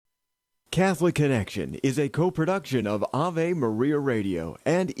Catholic Connection is a co-production of Ave Maria Radio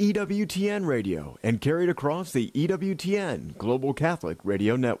and EWTN Radio and carried across the EWTN Global Catholic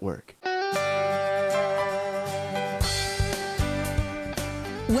Radio Network.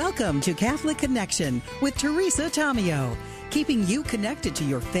 Welcome to Catholic Connection with Teresa Tomeo, keeping you connected to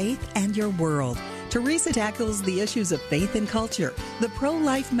your faith and your world. Teresa tackles the issues of faith and culture, the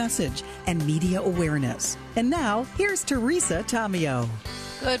pro-life message, and media awareness. And now, here's Teresa Tomeo.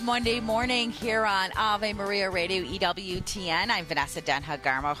 Good Monday morning here on Ave Maria Radio EWTN. I'm Vanessa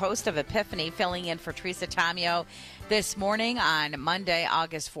Denha-Garmo, host of Epiphany, filling in for Teresa Tomeo this morning on Monday,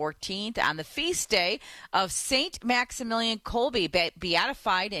 August 14th, on the feast day of St. Maximilian Kolbe,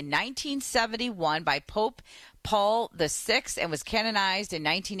 beatified in 1971 by Pope Paul VI and was canonized in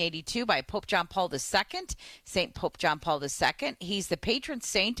 1982 by Pope John Paul II, St. Pope John Paul II. He's the patron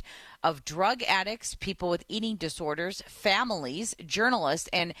saint of drug addicts, people with eating disorders, families, journalists,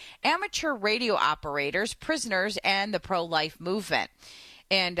 and amateur radio operators, prisoners, and the pro-life movement.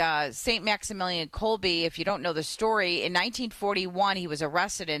 And St. Maximilian Kolbe, if you don't know the story, in 1941 he was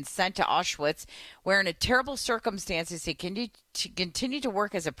arrested and sent to Auschwitz, where in terrible circumstances he continued to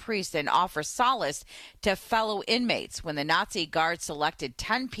work as a priest and offer solace to fellow inmates. When the Nazi guards selected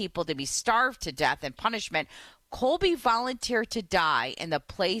 10 people to be starved to death in punishment, Kolbe volunteered to die in the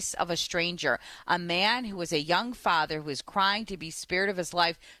place of a stranger, a man who was a young father who was crying to be spared of his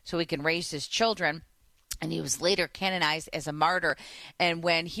life so he can raise his children. And he was later canonized as a martyr. And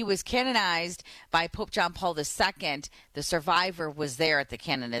when he was canonized by Pope John Paul II, the survivor was there at the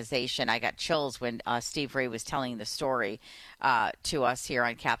canonization. I got chills when Steve Ray was telling the story to us here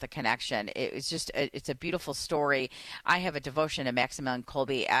on Catholic Connection. It was just, it's a beautiful story. I have a devotion to Maximilian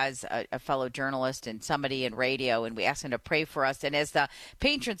Kolbe as a fellow journalist and somebody in radio, and we asked him to pray for us. And as the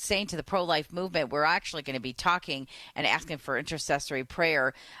patron saint of the pro-life movement, we're actually going to be talking and asking for intercessory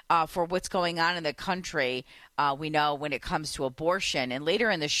prayer for what's going on in the country. We know when it comes to abortion. And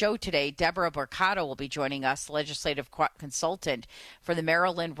later in the show today, Deborah Brocato will be joining us, legislative consultant for the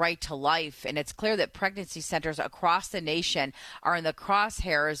Maryland Right to Life. And it's clear that pregnancy centers across the nation are in the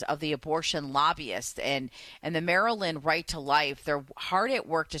crosshairs of the abortion lobbyists. And the Maryland Right to Life, they're hard at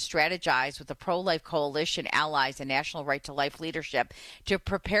work to strategize with the Pro-Life Coalition allies and National Right to Life leadership to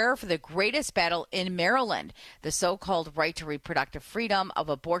prepare for the greatest battle in Maryland, the so-called Right to Reproductive Freedom of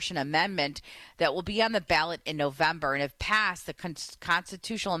Abortion Amendment that will be on the ballot in November. And if passed, the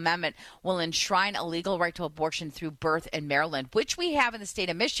constitutional amendment will enshrine a legal right to abortion through birth in Maryland, which we have in the state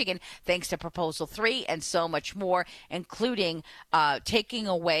of Michigan, thanks to Proposal 3 and so much more, including taking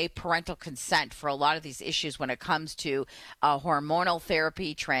away parental consent for a lot of these issues when it comes to hormonal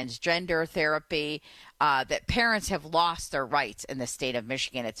therapy, transgender therapy, that parents have lost their rights in the state of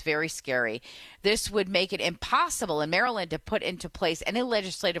Michigan. It's very scary. This would make it impossible in Maryland to put into place any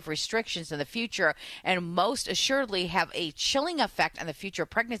legislative restrictions in the future, and most assuredly have a chilling effect on the future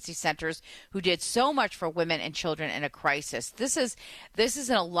pregnancy centers who did so much for women and children in a crisis. This is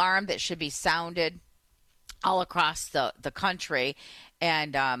an alarm that should be sounded all across the country,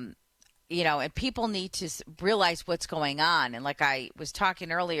 and and people need to realize what's going on. And like I was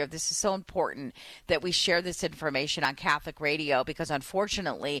talking earlier, this is so important that we share this information on Catholic radio, because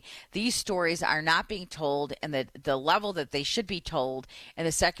unfortunately, these stories are not being told in the level that they should be told in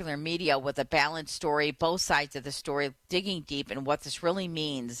the secular media, with a balanced story, both sides of the story, digging deep in what this really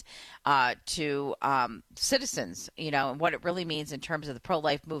means to citizens, and what it really means in terms of the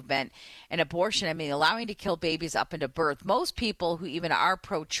pro-life movement and abortion. I mean, allowing to kill babies up into birth. Most people who even are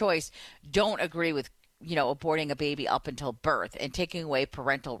pro-choice don't agree with aborting a baby up until birth and taking away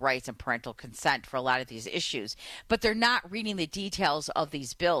parental rights and parental consent for a lot of these issues. But they're not reading the details of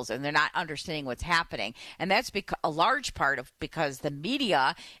these bills, and they're not understanding what's happening. And that's a large part of because the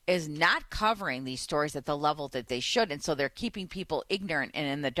media is not covering these stories at the level that they should. And so they're keeping people ignorant and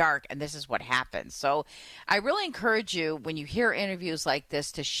in the dark. And this is what happens. So I really encourage you, when you hear interviews like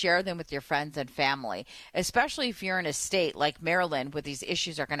this, to share them with your friends and family, especially if you're in a state like Maryland where these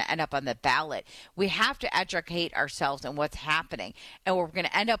issues are going to end up on the ballot. We have to educate ourselves on what's happening, and we're going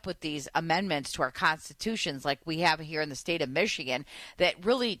to end up with these amendments to our constitutions like we have here in the state of Michigan that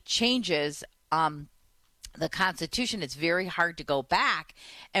really changes the Constitution. It's very hard to go back,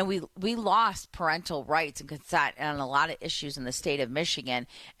 and we lost parental rights and consent on a lot of issues in the state of Michigan,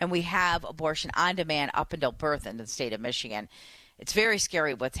 and we have abortion on demand up until birth in the state of Michigan. It's very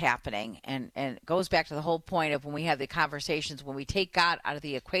scary what's happening, and it goes back to the whole point of when we have the conversations, when we take God out of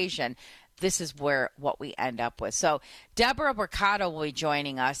the equation, this is what we end up with. So Deborah Brocato will be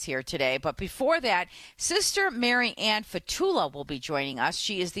joining us here today. But before that, Sister Mary Ann Fatula will be joining us.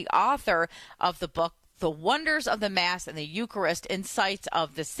 She is the author of the book the wonders of the Mass and the Eucharist, insights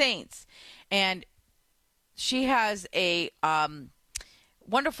of the saints. And she has a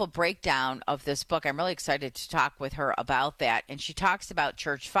wonderful breakdown of this book. I'm really excited to talk with her about that. And she talks about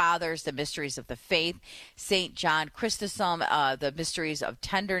church fathers, the mysteries of the faith, St. John Chrysostom, the mysteries of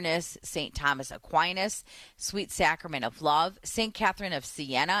tenderness, St. Thomas Aquinas, sweet sacrament of love, St. Catherine of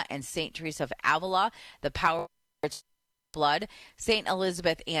Siena, and St. Teresa of Avila, the power of blood, St.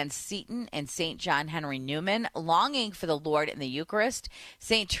 Elizabeth Ann Seton and St. John Henry Newman, longing for the Lord in the Eucharist,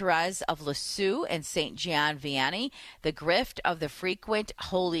 St. Therese of Lisieux and St. Gian Vianney, the gift of the frequent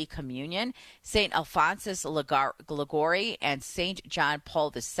Holy Communion, St. Alphonsus Liguori and St. John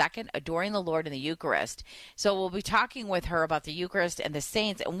Paul II, adoring the Lord in the Eucharist. So we'll be talking with her about the Eucharist and the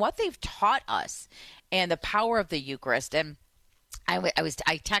saints and what they've taught us and the power of the Eucharist. And I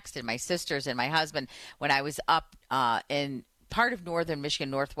texted my sisters and my husband when I was up in part of northern Michigan,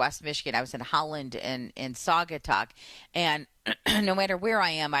 northwest Michigan. I was in Holland and in Saugatuck, and no matter where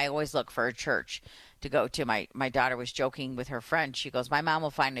I am, I always look for a church to go to. My daughter was joking with her friend. She goes, my mom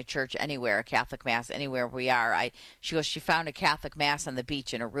will find a church anywhere, a Catholic Mass anywhere we are. She goes, she found a Catholic Mass on the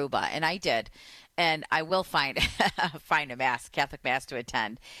beach in Aruba, and I did. And I will find a Mass, Catholic Mass to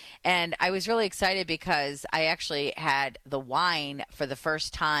attend. And I was really excited because I actually had the wine for the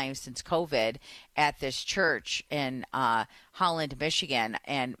first time since COVID at this church in Holland, Michigan.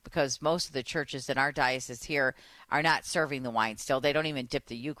 And because most of the churches in our diocese here are not serving the wine still. They don't even dip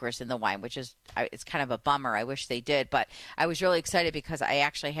the Eucharist in the wine, which is, it's kind of a bummer. I wish they did. But I was really excited because I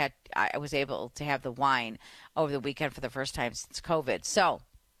was able to have the wine over the weekend for the first time since COVID. So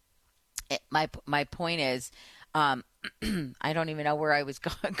my point is, I don't even know where I was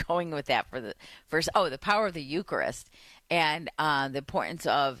going with that for the first. Oh, the power of the Eucharist and the importance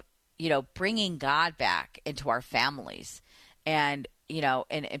of, bringing God back into our families and,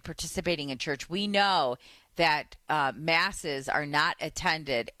 and participating in church. We know that masses are not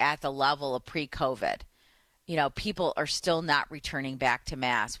attended at the level of pre-COVID. People are still not returning back to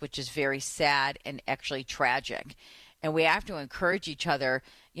Mass, which is very sad and actually tragic. And we have to encourage each other,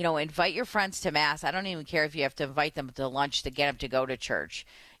 invite your friends to Mass. I don't even care if you have to invite them to lunch to get them to go to church,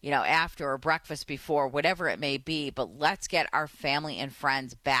 after or breakfast before, whatever it may be. But let's get our family and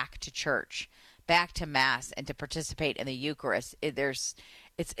friends back to church, back to Mass, and to participate in the Eucharist. It's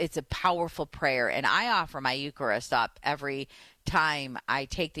a powerful prayer. And I offer my Eucharist up every time I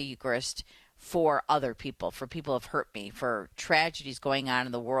take the Eucharist for other people, for people who have hurt me, for tragedies going on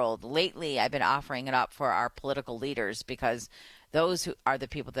in the world. Lately, I've been offering it up for our political leaders because those who are the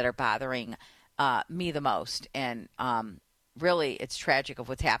people that are bothering me the most. And really, it's tragic of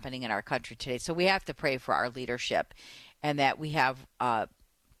what's happening in our country today. So we have to pray for our leadership and that we have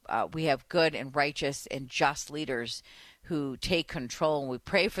good and righteous and just leaders who take control. And we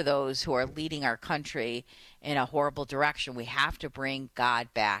pray for those who are leading our country in a horrible direction. We have to bring God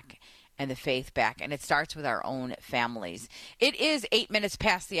back and the faith back, and it starts with our own families. It is 8 minutes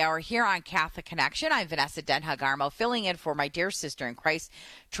past the hour here on Catholic Connection. I'm Vanessa Denha-Garmo, filling in for my dear sister in Christ,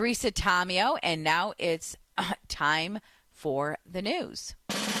 Teresa Tomeo, and now it's time for the news.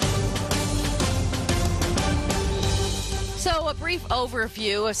 So a brief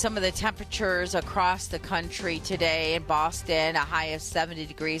overview of some of the temperatures across the country today. In Boston, a high of 70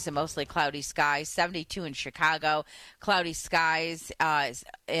 degrees and mostly cloudy skies. 72 in Chicago, cloudy skies.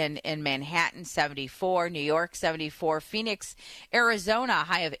 In Manhattan, 74. New York, 74. Phoenix, Arizona, a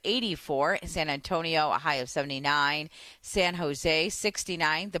high of 84. San Antonio, a high of 79. San Jose,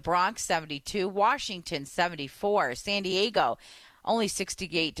 69. The Bronx, 72. Washington, 74. San Diego, only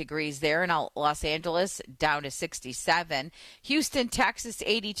 68 degrees there. In Los Angeles, down to 67. Houston, Texas,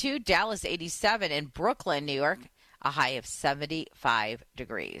 82. Dallas, 87. And Brooklyn, New York, a high of 75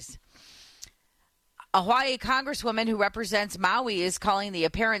 degrees. A Hawaii congresswoman who represents Maui is calling the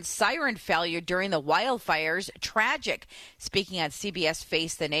apparent siren failure during the wildfires tragic. Speaking on CBS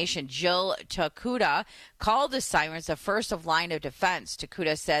Face the Nation, Jill Takuda called the sirens the first of line of defense.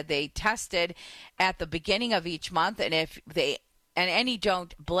 Takuda said they tested at the beginning of each month, and if any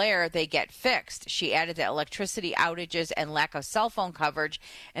don't blare, they get fixed. She added that electricity outages and lack of cell phone coverage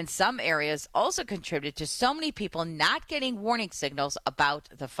in some areas also contributed to so many people not getting warning signals about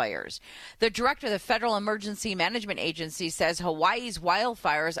the fires. The director of the Federal Emergency Management Agency says Hawaii's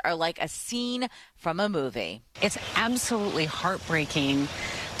wildfires are like a scene from a movie. It's absolutely heartbreaking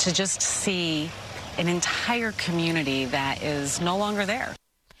to just see an entire community that is no longer there.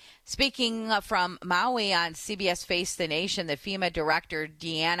 Speaking from Maui on CBS Face the Nation, the FEMA director,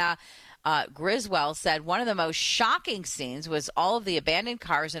 Deanna Griswold said one of the most shocking scenes was all of the abandoned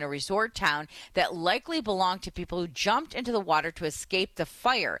cars in a resort town that likely belonged to people who jumped into the water to escape the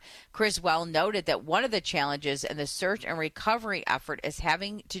fire. Griswold noted that one of the challenges in the search and recovery effort is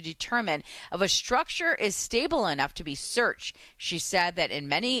having to determine if a structure is stable enough to be searched. She said that in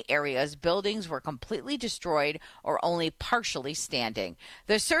many areas, buildings were completely destroyed or only partially standing.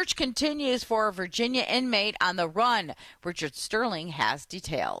 The search continues for a Virginia inmate on the run. Richard Sterling has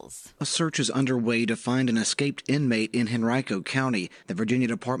details. A search is underway to find an escaped inmate in Henrico County. The Virginia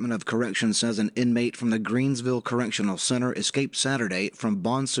Department of Corrections says an inmate from the Greensville Correctional Center escaped Saturday from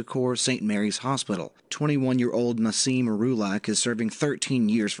Bon Secours St. Mary's Hospital. 21-year-old Nassim Rulak is serving 13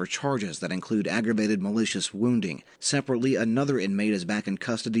 years for charges that include aggravated malicious wounding. Separately, another inmate is back in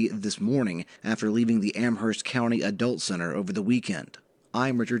custody this morning after leaving the Amherst County Adult Center over the weekend.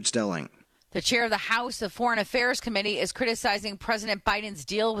 I'm Richard Stelling. The chair of the House of Foreign Affairs Committee is criticizing President Biden's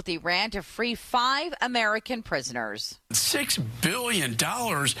deal with Iran to free 5 American prisoners. $6 billion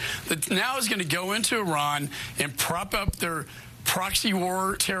that now is going to go into Iran and prop up their proxy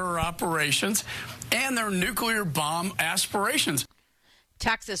war terror operations and their nuclear bomb aspirations.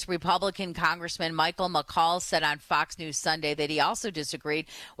 Texas Republican Congressman Michael McCall said on Fox News Sunday that he also disagreed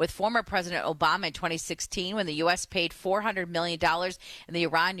with former President Obama in 2016 when the U.S. paid $400 million in the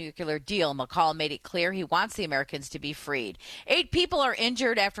Iran nuclear deal. McCall made it clear he wants the Americans to be freed. 8 people are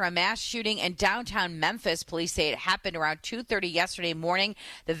injured after a mass shooting in downtown Memphis. Police say it happened around 2:30 yesterday morning.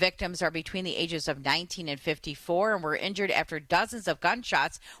 The victims are between the ages of 19 and 54 and were injured after dozens of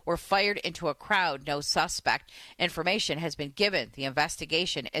gunshots were fired into a crowd. No suspect information has been given. The investigation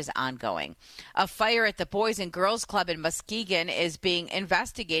is ongoing. A fire at the Boys and Girls Club in Muskegon is being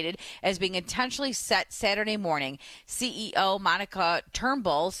investigated as being intentionally set Saturday morning. CEO Monica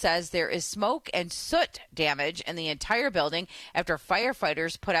Turnbull says there is smoke and soot damage in the entire building after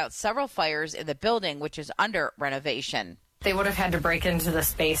firefighters put out several fires in the building, which is under renovation. They would have had to break into the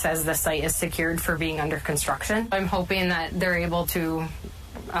space as the site is secured for being under construction. I'm hoping that they're able to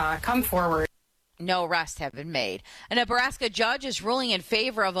come forward. No arrests have been made. A Nebraska judge is ruling in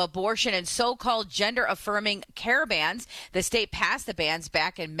favor of abortion and so-called gender-affirming care bans. The state passed the bans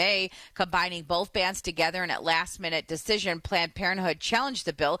back in May, combining both bans together in a last-minute decision. Planned Parenthood challenged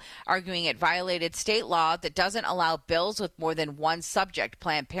the bill, arguing it violated state law that doesn't allow bills with more than one subject.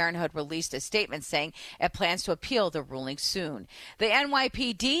 Planned Parenthood released a statement saying it plans to appeal the ruling soon. The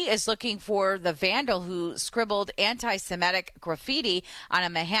NYPD is looking for the vandal who scribbled anti-Semitic graffiti on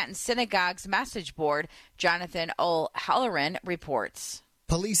a Manhattan synagogue's message board. Jonathan O'Halloran reports.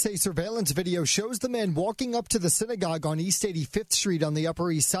 Police say surveillance video shows the man walking up to the synagogue on East 85th Street on the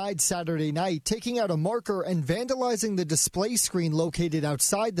Upper East Side Saturday night, taking out a marker and vandalizing the display screen located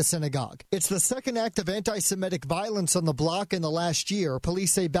outside the synagogue. It's the second act of anti-Semitic violence on the block in the last year.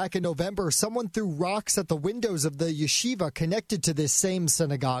 Police say back in November, someone threw rocks at the windows of the yeshiva connected to this same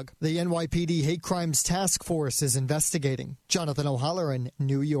synagogue. The NYPD Hate Crimes Task Force is investigating. Jonathan O'Halloran,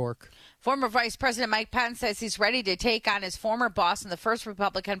 New York. Former Vice President Mike Pence says he's ready to take on his former boss in the first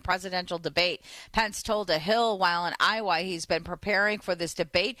Republican presidential debate. Pence told The Hill while in Iowa he's been preparing for this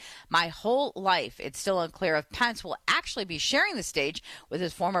debate my whole life. It's still unclear if Pence will actually be sharing the stage with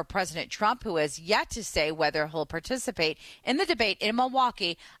his former President Trump, who has yet to say whether he'll participate in the debate in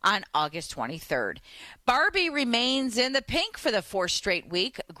Milwaukee on August 23rd. Barbie remains in the pink for the 4th straight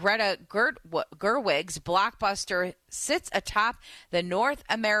week. Greta Gerwig's blockbuster sits atop the North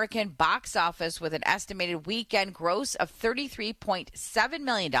American box office with an estimated weekend gross of $33.7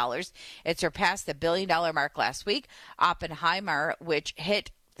 million. It surpassed the $1 billion mark last week. Oppenheimer, which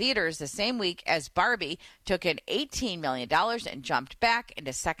hit theaters the same week as Barbie, took in $18 million and jumped back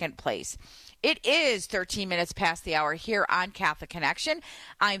into second place. It is 13 minutes past the hour here on Catholic Connection.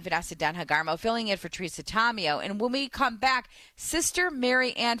 I'm Vanessa Denhagarmo, filling in for Teresa Tomeo. And when we come back, Sister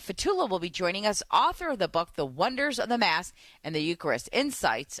Mary Ann Fatula will be joining us, author of the book, The Wonders of the Mass and the Eucharist,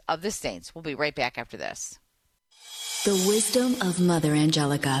 Insights of the Saints. We'll be right back after this. The wisdom of Mother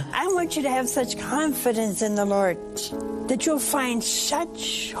Angelica. I want you to have such confidence in the Lord that you'll find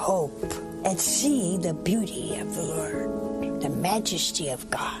such hope and see the beauty of the Lord, the majesty of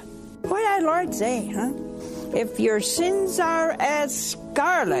God. What did our Lord say, huh? If your sins are as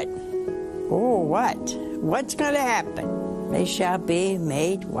scarlet, oh, what? What's going to happen? They shall be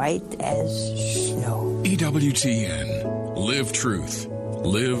made white as snow. EWTN. Live truth.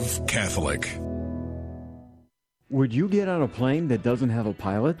 Live Catholic. Would you get on a plane that doesn't have a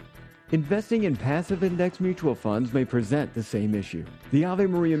pilot? Investing in passive index mutual funds may present the same issue. The Ave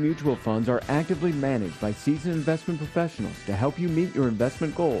Maria mutual funds are actively managed by seasoned investment professionals to help you meet your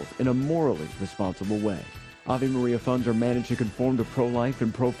investment goals in a morally responsible way. Ave Maria funds are managed to conform to pro-life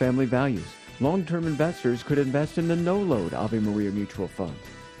and pro-family values. Long-term investors could invest in the no-load Ave Maria Mutual Funds.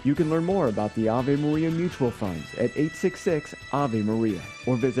 You can learn more about the Ave Maria Mutual Funds at 866-AVE-MARIA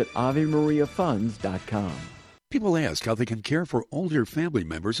or visit AveMariaFunds.com. People ask how they can care for older family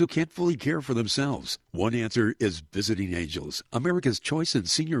members who can't fully care for themselves. One answer is Visiting Angels, America's choice in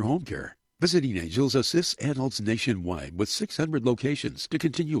senior home care. Visiting Angels assists adults nationwide with 600 locations to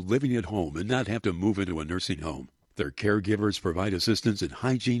continue living at home and not have to move into a nursing home. Their caregivers provide assistance in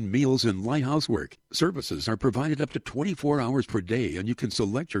hygiene, meals, and light housework. Services are provided up to 24 hours per day, and you can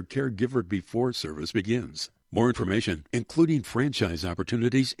select your caregiver before service begins. More information, including franchise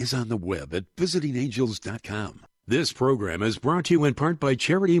opportunities, is on the web at visitingangels.com. This program is brought to you in part by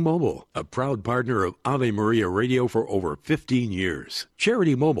Charity Mobile, a proud partner of Ave Maria Radio for over 15 years.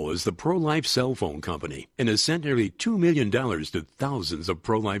 Charity Mobile is the pro-life cell phone company and has sent nearly $2 million to thousands of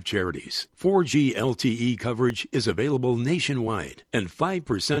pro-life charities. 4G LTE coverage is available nationwide, and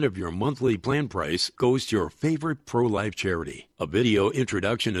 5% of your monthly plan price goes to your favorite pro-life charity. A video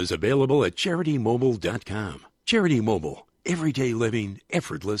introduction is available at CharityMobile.com. Charity Mobile, everyday living,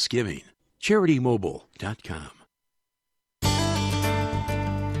 effortless giving. CharityMobile.com.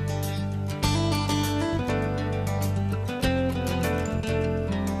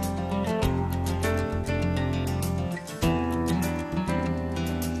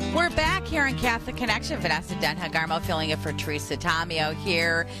 We're back here on Catholic Connection. Vanessa Denha-Garmo filling in for Teresa Tomeo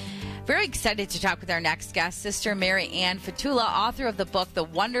here. Very excited to talk with our next guest, Sister Mary Ann Fatula, author of the book, The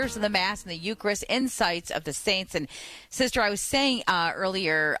Wonders of the Mass and the Eucharist, Insights of the Saints. And Sister, I was saying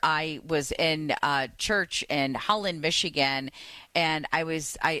earlier, I was in church in Holland, Michigan, and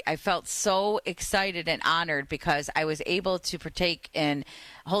I felt so excited and honored because I was able to partake in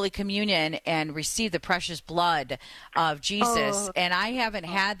Holy Communion and receive the precious blood of Jesus. Oh. And I haven't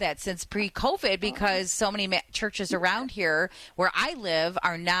had that since pre-COVID because so many churches around here where I live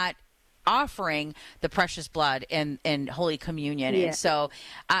are not offering the precious blood in Holy Communion. Yeah. And so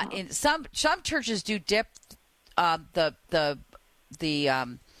in some churches do dip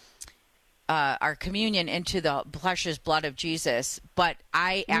our communion into the precious blood of Jesus, but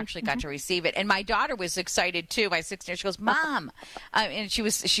I actually got to receive it. And my daughter was excited too. My 16-year-old, she goes, Mom, and she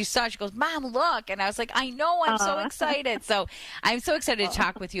goes, Mom, look. And I was like, I know, I'm so excited. So I'm so excited to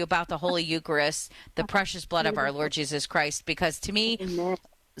talk with you about the Holy Eucharist, the precious blood of our Lord Jesus Christ, because to me, Amen.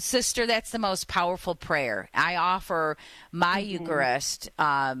 Sister, that's the most powerful prayer. I offer my Eucharist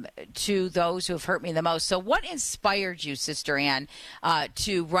to those who have hurt me the most. So what inspired you, Sister Ann,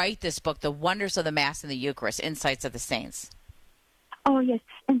 to write this book, The Wonders of the Mass and the Eucharist, Insights of the Saints? Oh, yes.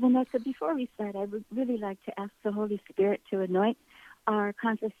 And Vanessa, before we start, I would really like to ask the Holy Spirit to anoint our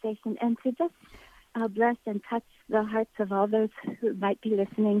conversation and to just bless and touch the hearts of all those who might be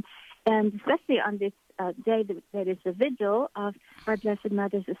listening, and especially on this day that is the vigil of our Blessed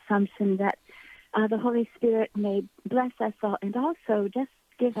Mother's Assumption, that the Holy Spirit may bless us all and also just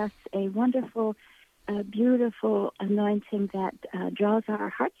give us a wonderful, beautiful anointing that draws our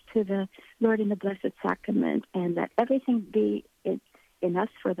hearts to the Lord in the Blessed Sacrament, and that everything be in us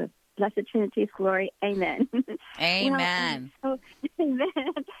for the Blessed Trinity's glory. Amen. Amen.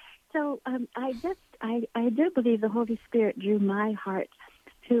 Amen. So I do believe the Holy Spirit drew my heart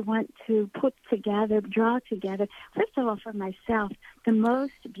to want to draw together, first of all, for myself, the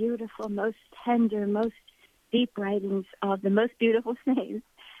most beautiful, most tender, most deep writings of the most beautiful saints.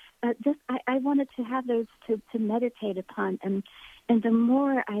 I wanted to have those to meditate upon, and the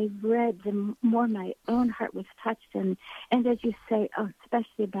more I read, the more my own heart was touched, and as you say,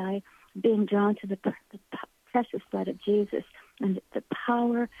 especially by being drawn to the precious blood of Jesus and the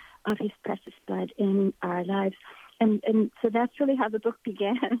power of his precious blood in our lives. And so that's really how the book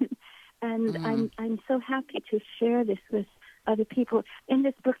began. And I'm so happy to share this with other people. In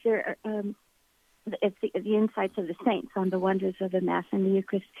this book, there it's the insights of the saints on the wonders of the Mass and the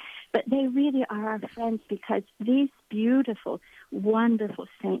Eucharist. But they really are our friends, because these beautiful, wonderful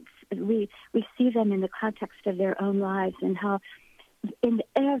saints, we see them in the context of their own lives, and how in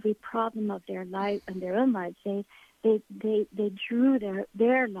every problem of their life and their own lives, they drew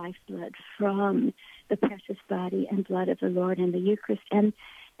their lifeblood from the precious body and blood of the Lord in the Eucharist, and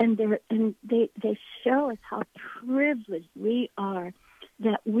they show us how privileged we are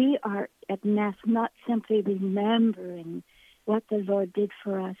that we are at Mass not simply remembering what the Lord did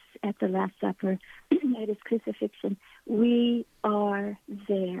for us at the Last Supper, at his crucifixion. We are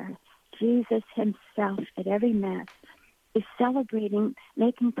there. Jesus himself at every Mass is celebrating,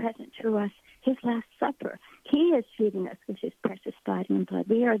 making present to us his Last Supper. He is feeding us with his precious body and blood.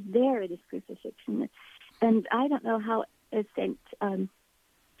 We are there at his crucifixion. And I don't know how St.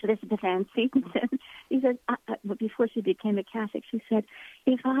 Elizabeth Ann Stevenson, he said, before she became a Catholic, she said,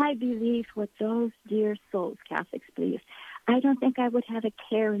 if I believed what those dear souls, Catholics, believe, I don't think I would have a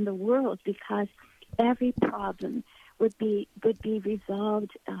care in the world, because every problem would be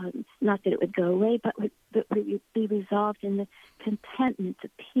resolved, not that it would go away, but would be resolved in the contentment, the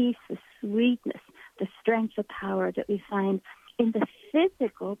peace, the sweetness, the strength, the power that we find in the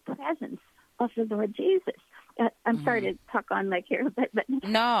physical presence of the Lord Jesus. I'm sorry to talk on like here, but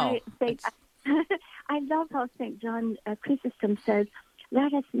no. I love how St. John Chrysostom says,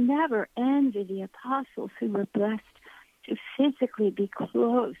 let us never envy the apostles who were blessed to physically be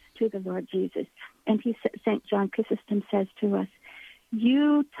close to the Lord Jesus. And St. John Chrysostom says to us,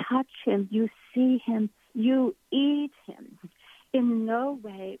 you touch him, you see him, you eat him. In no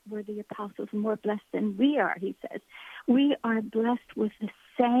way were the apostles more blessed than we are, he says. We are blessed with the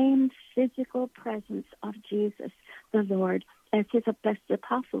same physical presence of Jesus, the Lord, as his blessed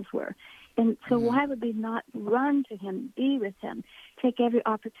apostles were. And so why would we not run to him, be with him, take every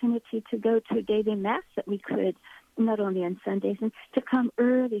opportunity to go to a daily Mass that we could, not only on Sundays, and to come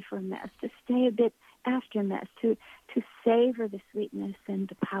early for Mass, to stay a bit after Mass, to savor the sweetness and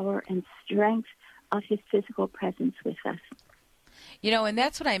the power and strength of his physical presence with us. You know, and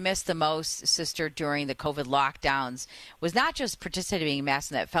that's what I missed the most, Sister, during the COVID lockdowns, was not just participating in Mass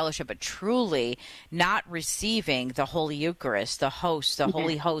in that fellowship, but truly not receiving the Holy Eucharist, the host, the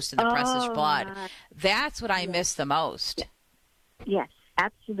Holy Host, and the precious blood. That's what I missed the most. Yes,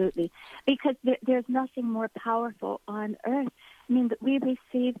 absolutely. Because there's nothing more powerful on earth. I mean, that we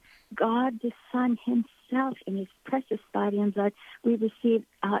receive God the Son himself in his precious body and blood. We receive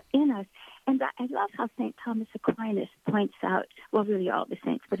in us. And I love how St. Thomas Aquinas points out, well, really all the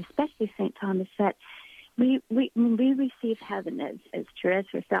saints, but especially St. Thomas, that when we receive heaven, as Therese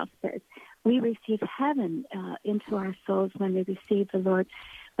herself says, we receive heaven into our souls when we receive the Lord.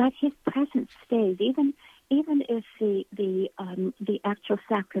 But his presence stays, even if the actual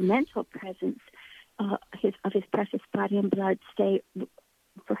sacramental presence of his precious body and blood stay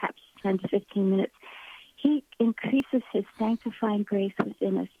perhaps 10 to 15 minutes. He increases his sanctifying grace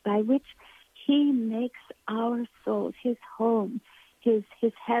within us, by which he makes our souls his home, his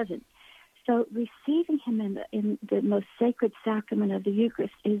heaven. So receiving him in the most sacred sacrament of the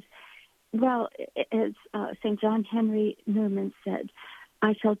Eucharist is, well, as St. John Henry Newman said,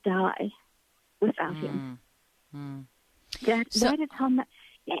 I shall die without him. That is how much.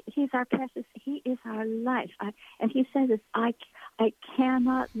 He's our precious. He is our life. And he says this, I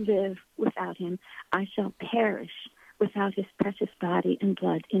cannot live without him. I shall perish without his precious body and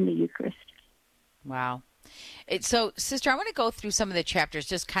blood in the Eucharist. Wow. So, Sister, I want to go through some of the chapters,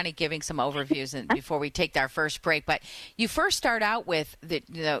 just kind of giving some overviews and before we take our first break. But you first start out with,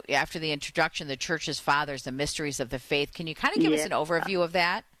 after the introduction, the Church's Fathers, the mysteries of the faith. Can you kind of give us an overview of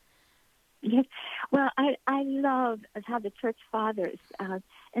that? Yes. Well, I love how the Church Fathers,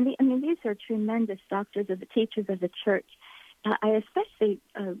 these are tremendous doctors of the teachers of the Church. I especially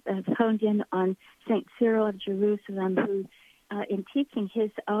honed in on St. Cyril of Jerusalem, who, in teaching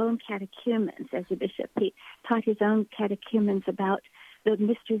his own catechumens as a bishop, he taught his own catechumens about the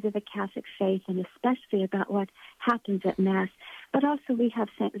mysteries of the Catholic faith, and especially about what happens at Mass. But also we have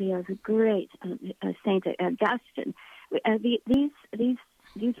St. Leo, the great St. Augustine.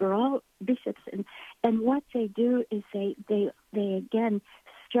 These were all bishops, and what they do is they again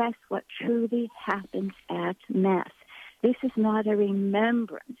stress what truly happens at Mass. This is not a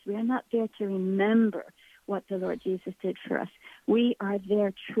remembrance. We are not there to remember what the Lord Jesus did for us. We are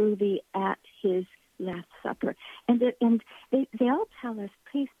there truly at his Last Supper. And they all tell us,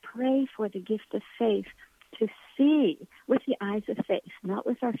 please pray for the gift of faith to see with the eyes of faith, not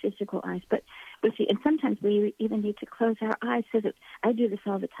with our physical eyes, but with and sometimes we even need to close our eyes so that I do this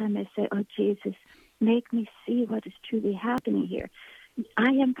all the time. I say, oh, Jesus, make me see what is truly happening here. I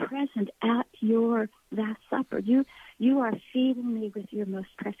am present at your Last Supper. You are feeding me with your most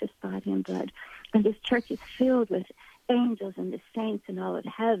precious body and blood. And this church is filled with angels and the saints and all of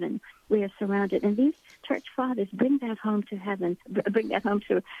heaven. We are surrounded. And these church fathers bring that home to heaven, bring that home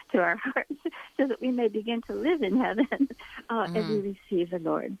to our hearts so that we may begin to live in heaven as we receive the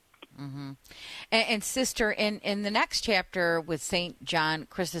Lord. Mm-hmm. And Sister, in the next chapter with St. John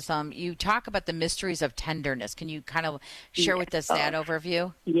Chrysostom, you talk about the mysteries of tenderness. Can you kind of share with us that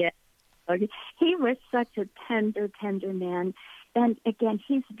overview? Yes. He was such a tender man. And again,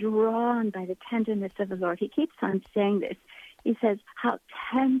 he's drawn by the tenderness of the Lord. He keeps on saying this. He says, how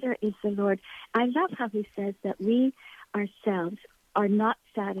tender is the Lord. I love how he says that we ourselves are not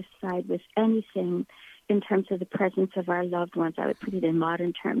satisfied with anything in terms of the presence of our loved ones. I would put it in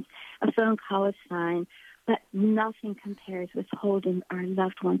modern terms. A phone call is fine, but nothing compares with holding our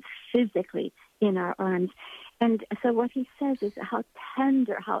loved ones physically in our arms. And so what he says is how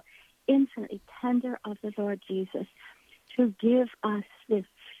tender, how infinitely tender of the Lord Jesus to give us the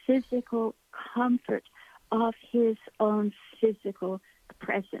physical comfort of his own physical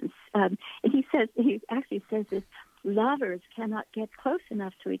presence. And he actually says this, lovers cannot get close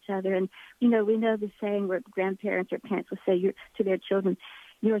enough to each other. And, we know the saying where grandparents or parents will say to their children,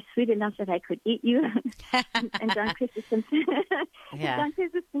 "You're sweet enough that I could eat you." and John Chrysostom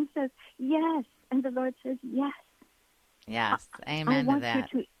says, yes. And the Lord says, yes. Yes, amen to that. I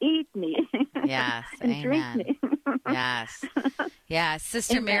want you to eat me. Yes, and amen. Drink me. Yes. Yes,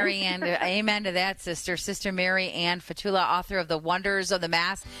 Sister Amen. Mary Ann, amen to that, Sister. Sister Mary Ann Fatula, author of The Wonders of the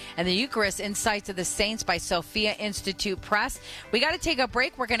Mass and the Eucharist, Insights of the Saints by Sophia Institute Press. We got to take a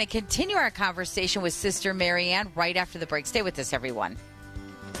break. We're going to continue our conversation with Sister Mary Ann right after the break. Stay with us, everyone.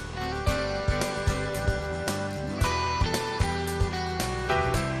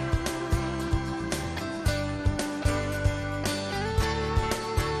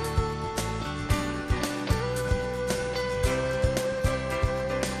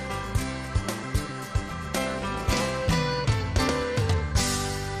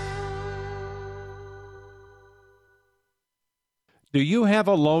 Do you have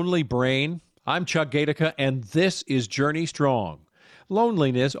a lonely brain? I'm Chuck Gatica, and this is Journey Strong.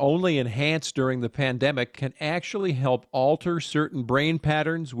 Loneliness, only enhanced during the pandemic, can actually help alter certain brain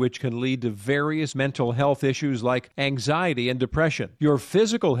patterns, which can lead to various mental health issues like anxiety and depression. Your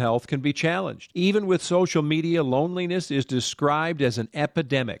physical health can be challenged. Even with social media, loneliness is described as an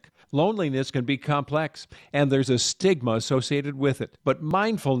epidemic. Loneliness can be complex, and there's a stigma associated with it. But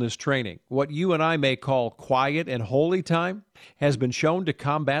mindfulness training, what you and I may call quiet and holy time, has been shown to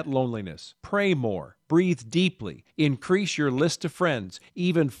combat loneliness. Pray more, breathe deeply, increase your list of friends,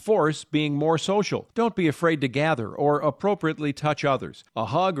 even force being more social. Don't be afraid to gather or appropriately touch others. A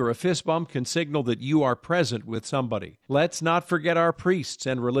hug or a fist bump can signal that you are present with somebody. Let's not forget our priests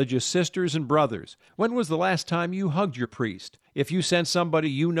and religious sisters and brothers. When was the last time you hugged your priest? If you sense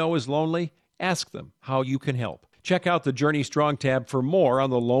somebody you know is lonely, ask them how you can help. Check out the Journey Strong tab for more on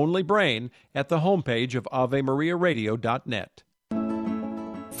the lonely brain at the homepage of AveMariaRadio.net.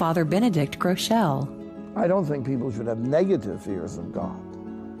 Father Benedict Groeschel. I don't think people should have negative fears of God,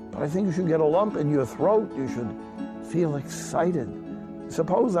 but I think you should get a lump in your throat. You should feel excited.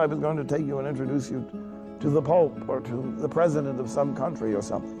 Suppose I was going to take you and introduce you to the Pope or to the President of some country or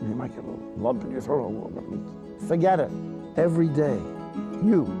something. You might get a little lump in your throat. Forget it. Every day,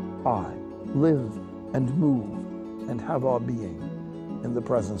 you, I, live and move and have our being in the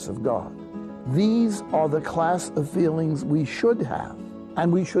presence of God. These are the class of feelings we should have,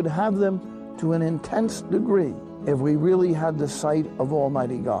 and we should have them to an intense degree if we really had the sight of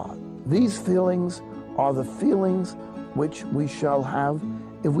Almighty God. These feelings are the feelings which we shall have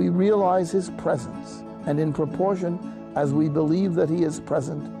if we realize His presence, and in proportion as we believe that He is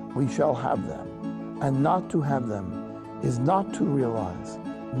present, we shall have them. And not to have them is not to realize,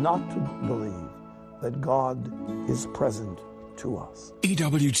 not to believe that God is present to us.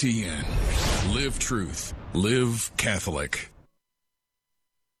 EWTN. Live truth. Live Catholic.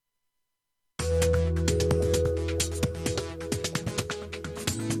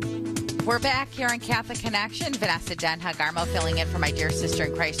 We're back here on Catholic Connection. Vanessa Denha Garmo filling in for my dear sister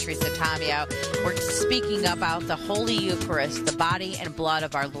in Christ, Teresa Tomeo. We're speaking about the Holy Eucharist, the body and blood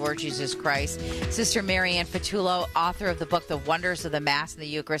of our Lord Jesus Christ. Sister Mary Ann Fatula, author of the book, The Wonders of the Mass and the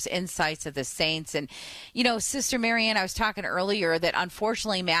Eucharist, Insights of the Saints. And, Sister Mary Ann, I was talking earlier that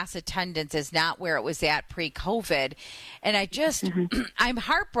unfortunately Mass attendance is not where it was at pre-COVID. And I just, I'm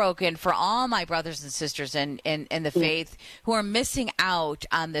heartbroken for all my brothers and sisters in the faith who are missing out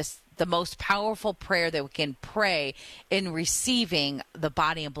on the most powerful prayer that we can pray in receiving the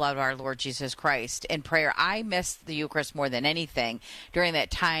body and blood of our Lord Jesus Christ in prayer. I missed the Eucharist more than anything during that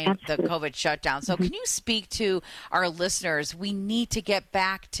time, the COVID shutdown. So can you speak to our listeners? We need to get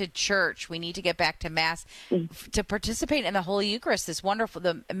back to church. We need to get back to Mass to participate in the Holy Eucharist, this wonderful,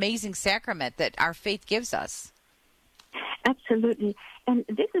 the amazing sacrament that our faith gives us. Absolutely. And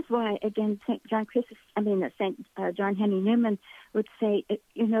this is why, again, St. John Henry Newman would say,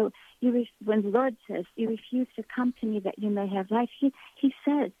 when the Lord says, you refuse to come to me that you may have life, he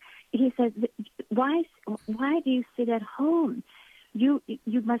says, why do you sit at home? You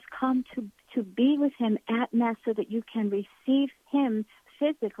must come to be with Him at Mass so that you can receive Him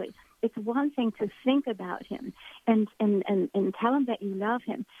physically. It's one thing to think about Him and tell Him that you love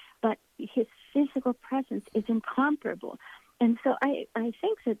Him, but His physical presence is incomparable. And so I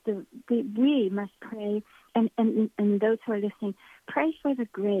think that we must pray, and those who are listening, pray for the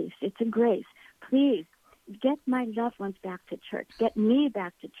grace. It's a grace. Please get my loved ones back to church, get me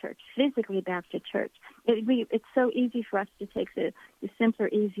back to church, physically back to church. It's so easy for us to take the simpler,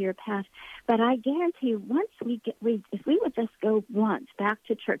 easier path. But I guarantee you, once if we would just go once back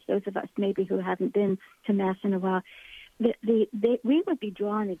to church, those of us maybe who haven't been to Mass in a while, we would be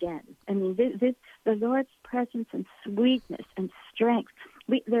drawn again. I mean, the Lord's presence and sweetness and strength.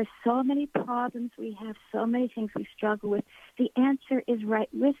 There's so many problems we have, so many things we struggle with. The answer is right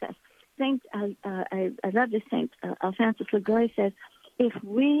with us. I love this Saint Alphonsus Liguori says, if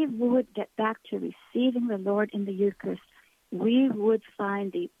we would get back to receiving the Lord in the Eucharist, we would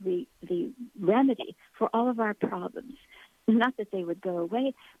find the remedy for all of our problems. Not that they would go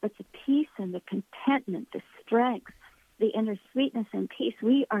away, but the peace and the contentment, the strength, the inner sweetness and peace.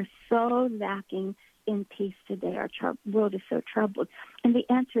 We are so lacking in peace today. Our world is so troubled. And the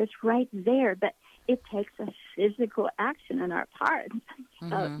answer is right there, but it takes a physical action on our part.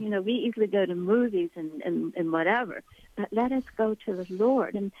 Mm-hmm. We easily go to movies and whatever, but let us go to the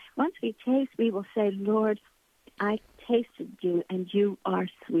Lord. And once we taste, we will say, Lord, I tasted you, and you are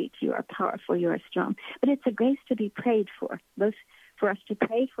sweet, you are powerful, you are strong. But it's a grace to be prayed for, both for us to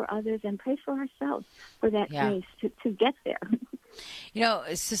pray for others and pray for ourselves for that grace to get there.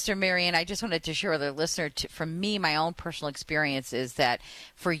 Sister Marian, I just wanted to share with our listener, from me, my own personal experience is that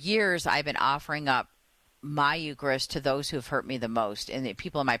for years I've been offering up my Eucharist to those who have hurt me the most, and the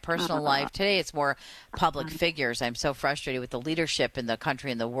people in my personal life. Today it's more public figures. I'm so frustrated with the leadership in the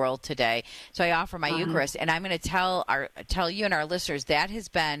country and the world today. So I offer my Eucharist, and I'm going to tell you and our listeners that has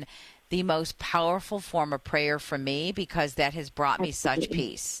been the most powerful form of prayer for me, because that has brought me such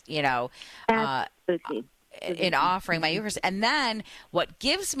peace, Absolutely. In offering my Eucharist. And then what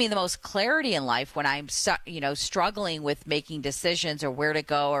gives me the most clarity in life when I'm struggling with making decisions or where to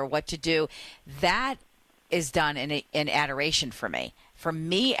go or what to do, that is done in adoration for me. For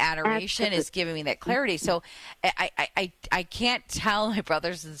me, adoration is giving me that clarity. So I can't tell my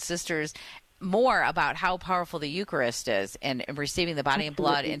brothers and sisters more about how powerful the Eucharist is, and receiving the body and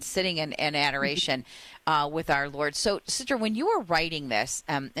blood and sitting in adoration with our Lord. So, Sister, when you were writing this,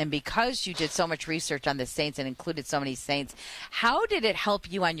 and because you did so much research on the saints and included so many saints, how did it help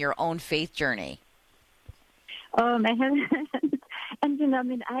you on your own faith journey? Oh, my heavens. And,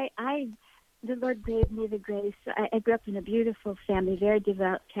 the Lord gave me the grace. I grew up in a beautiful family, very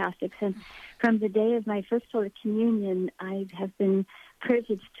devout Catholics, and from the day of my first Holy Communion, I have been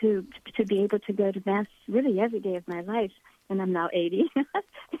privileged to be able to go to Mass really every day of my life, and I'm now 80.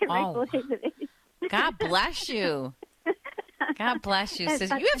 Oh. God bless you. God bless you,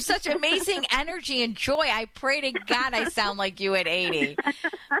 sister. You have such amazing energy and joy. I pray to God I sound like you at 80.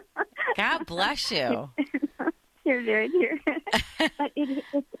 God bless you. You're very dear.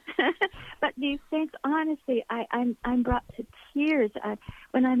 But these saints, honestly, I'm brought to tears.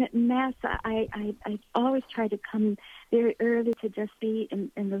 When I'm at Mass, I always try to come very early to just be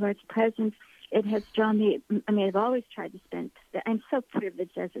in the Lord's presence. It has drawn me. I've always tried to spend. I'm so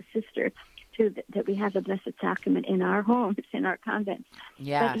privileged as a sister, too, that we have the Blessed Sacrament in our homes, in our convents.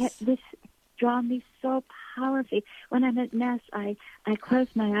 Yes. But this draws me so powerfully. When I'm at Mass, I close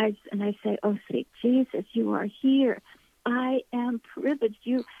my eyes and I say, "Oh, sweet Jesus, you are here. I am privileged.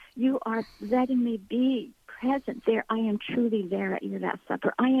 You are letting me be present there. I am truly there at your Last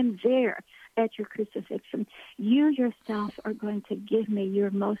Supper. I am there at your crucifixion. You yourself are going to give me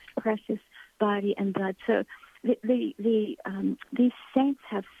your most precious body and blood." So these saints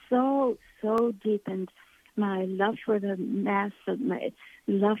have so deepened my love for the Mass, my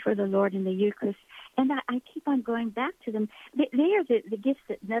love for the Lord and the Eucharist. And I keep on going back to them. They are the gifts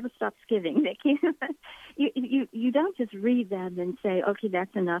that never stops giving. They keep, you don't just read them and say, okay,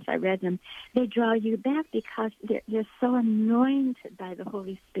 that's enough, I read them. They draw you back because they're so anointed by the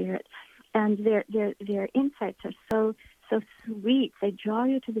Holy Spirit. And their insights are so sweet. They draw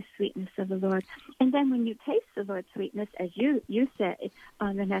you to the sweetness of the Lord. And then when you taste the Lord's sweetness, as you say,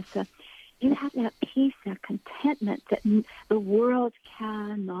 Vanessa, you have that peace, that contentment that the world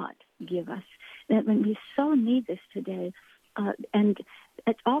cannot give us. That when we so need this today, and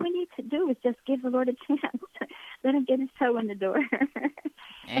all we need to do is just give the Lord a chance. Let him get his toe in the door.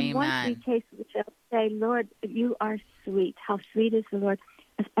 And once we taste, we shall say, "Lord, you are sweet. How sweet is the Lord."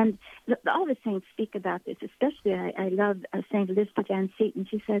 And all the saints speak about this. Especially, I love Saint Elizabeth Ann Seton.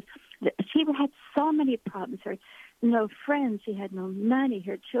 She says that she had so many problems. Her no friends. She had no money.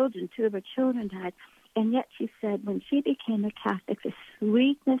 Her children, 2 of her children died. And yet she said when she became a Catholic, the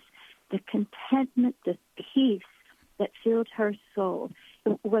sweetness, the contentment, the peace that filled her soul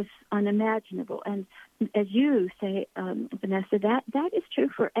was unimaginable. And as you say, Vanessa, that is true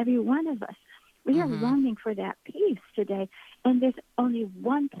for every one of us. We are longing for that peace today, and there's only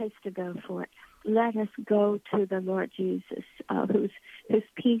one place to go for it, let us go to the Lord Jesus, whose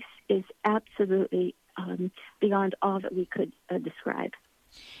peace is absolutely beyond all that we could describe.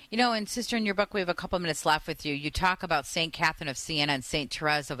 You know, and Sister, in your book, we have a couple minutes left with you. You talk about St. Catherine of Siena and St.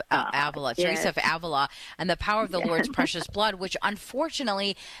 Teresa of Avila, Teresa of Avila, and the power of the Lord's precious blood, which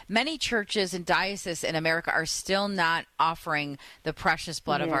unfortunately many churches and dioceses in America are still not offering the precious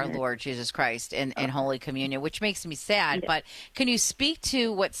blood of our Lord Jesus Christ in Holy Communion, which makes me sad. But can you speak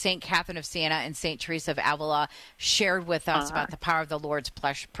to what St. Catherine of Siena and St. Teresa of Avila shared with us about the power of the Lord's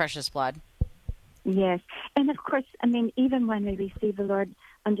precious blood? Yes. And of course, I mean, even when we receive the Lord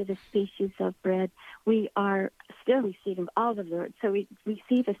under the species of bread, we are still receiving all the Lord. So we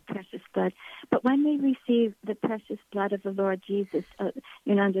receive His precious blood. But when we receive the precious blood of the Lord Jesus,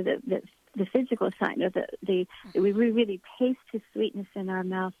 under the physical sign of we really taste His sweetness in our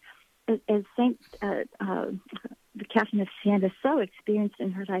mouth. As Saint Catherine of Siena so experienced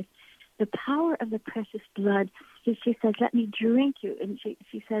in her life, the power of the precious blood. She says, "Let me drink you," and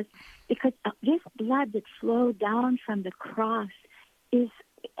she says, because this blood that flowed down from the cross is,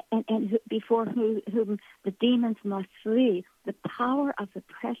 and before whom the demons must flee, the power of the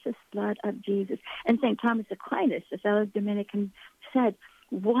precious blood of Jesus. And St. Thomas Aquinas, the fellow Dominican, said,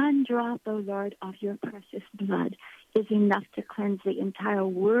 "One drop, O Lord, of your precious blood is enough to cleanse the entire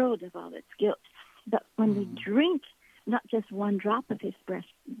world of all its guilt." But when we drink not just one drop of His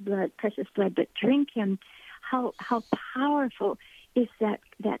precious blood, but drink Him, how powerful is that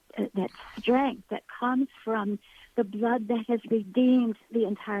strength that comes from the blood that has redeemed the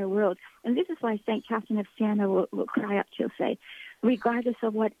entire world. And this is why St. Catherine of Siena will cry out. She'll say, regardless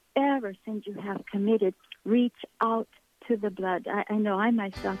of whatever sins you have committed, reach out to the blood. I know I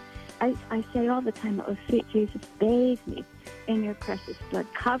myself, I say all the time, "Oh, sweet Jesus, bathe me in your precious blood.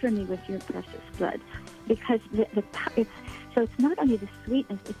 Cover me with your precious blood." Because it's not only the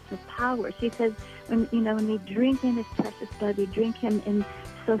sweetness, it's the power. She says, when we drink in His precious blood, we drink Him in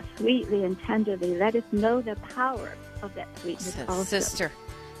so sweetly and tenderly. Let us know the power of that sweetness also. Sister.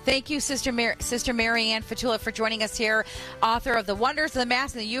 Thank you, Sister Mary Ann Fatula, for joining us here, author of The Wonders of the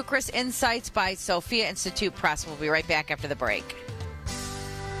Mass and the Eucharist, Insights by Sophia Institute Press. We'll be right back after the break.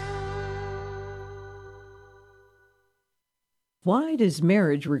 Why does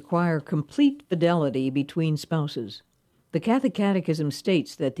marriage require complete fidelity between spouses? The Catholic Catechism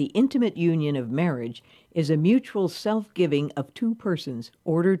states that the intimate union of marriage is a mutual self-giving of two persons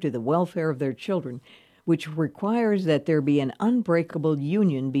ordered to the welfare of their children, which requires that there be an unbreakable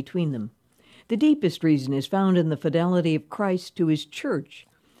union between them. The deepest reason is found in the fidelity of Christ to His church.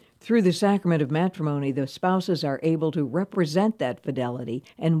 Through the sacrament of matrimony, the spouses are able to represent that fidelity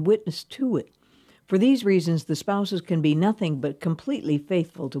and witness to it. For these reasons, the spouses can be nothing but completely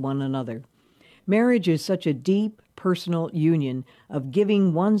faithful to one another. Marriage is such a deep, personal union of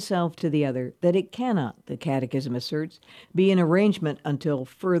giving oneself to the other that it cannot, the Catechism asserts, be an arrangement until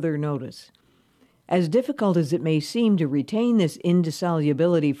further notice. As difficult as it may seem to retain this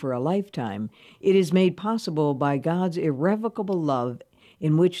indissolubility for a lifetime, it is made possible by God's irrevocable love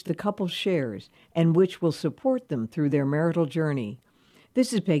in which the couple shares and which will support them through their marital journey.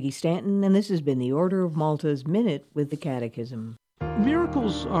 This is Peggy Stanton, and this has been the Order of Malta's Minute with the Catechism.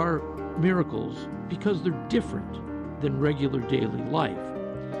 Miracles are miracles because they're different than regular daily life.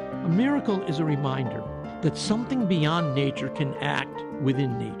 A miracle is a reminder that something beyond nature can act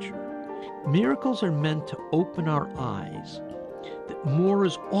within nature. Miracles are meant to open our eyes that more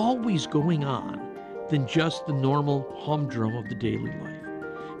is always going on than just the normal humdrum of the daily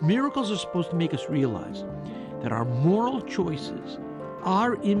life. Miracles are supposed to make us realize that our moral choices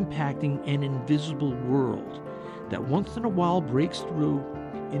are impacting an invisible world that once in a while breaks through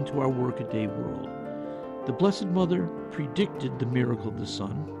into our workaday world. The Blessed Mother predicted the miracle of the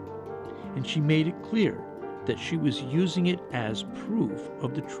sun, and she made it clear that she was using it as proof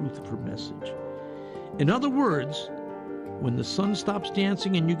of the truth of her message. In other words, when the sun stops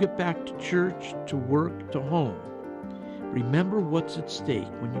dancing and you get back to church, to work, to home, remember what's at stake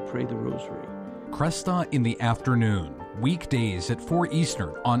when you pray the rosary. Cresta in the afternoon, weekdays at 4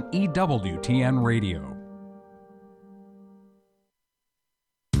 Eastern on EWTN Radio.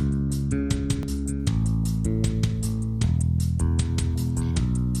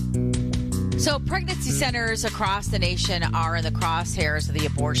 So pregnancy centers across the nation are in the crosshairs of the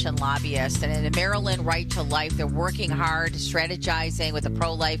abortion lobbyists. And in Maryland, Right to Life, they're working hard, strategizing with the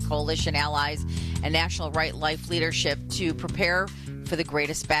pro-life coalition allies and National Right Life leadership to prepare for the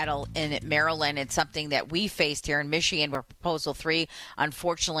greatest battle in Maryland. It's something that we faced here in Michigan, where Proposal 3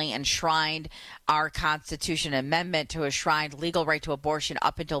 unfortunately enshrined our Constitution amendment to enshrine legal right to abortion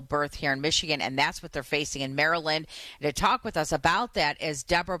up until birth here in Michigan, and that's what they're facing in Maryland. And to talk with us about that is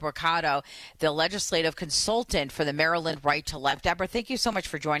Deborah Brocato, the legislative consultant for the Maryland Right to Life. Deborah, thank you so much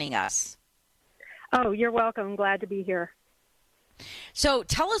for joining us. Oh, you're welcome. I'm glad to be here. So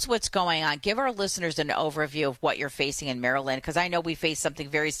tell us what's going on. Give our listeners an overview of what you're facing in Maryland, because I know we face something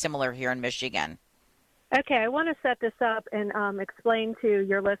very similar here in Michigan. Okay, I want to set this up and explain to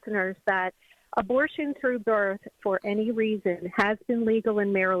your listeners that abortion through birth for any reason has been legal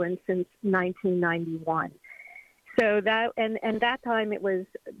in Maryland since 1991. So that and that time it was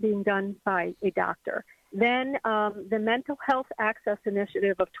being done by a doctor. Then the Mental Health Access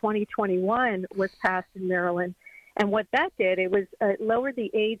Initiative of 2021 was passed in Maryland. And what that did, it was lowered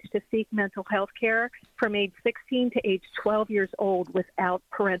the age to seek mental health care from age 16 to age 12 years old without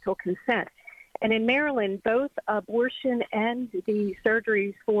parental consent. And in Maryland, both abortion and the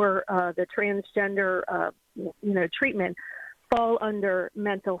surgeries for the transgender, treatment fall under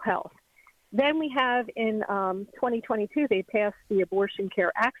mental health. Then we have in 2022, they passed the Abortion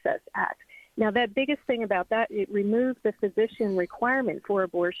Care Access Act. Now, that biggest thing about that, it removes the physician requirement for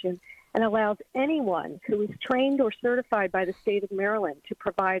abortion and allows anyone who is trained or certified by the state of Maryland to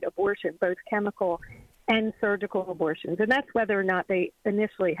provide abortion, both chemical and surgical abortions. And that's whether or not they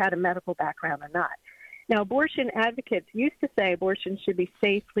initially had a medical background or not. Now, abortion advocates used to say abortion should be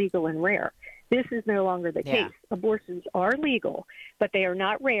safe, legal, and rare. This is no longer the case. Abortions are legal, but they are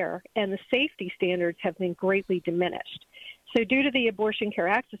not rare, and the safety standards have been greatly diminished. So due to the Abortion Care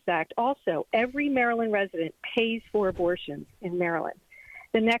Access Act, also, every Maryland resident pays for abortions in Maryland.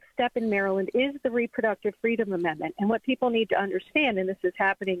 The next step in Maryland is the Reproductive Freedom Amendment. And what people need to understand, and this is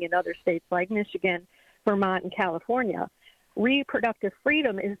happening in other states like Michigan, Vermont, and California, reproductive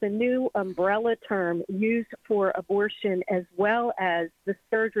freedom is the new umbrella term used for abortion as well as the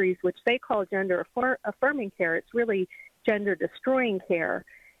surgeries, which they call gender-affirming care. It's really gender-destroying care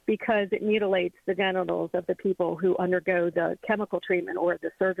because it mutilates the genitals of the people who undergo the chemical treatment or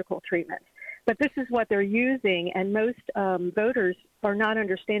the surgical treatment. But this is what they're using, and most voters are not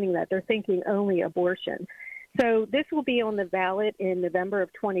understanding that. They're thinking only abortion. So this will be on the ballot in November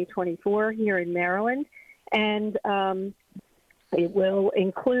of 2024 here in Maryland, and it will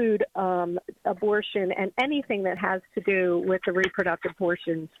include abortion and anything that has to do with the reproductive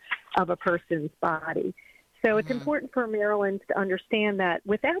portions of a person's body. So it's important for Maryland to understand that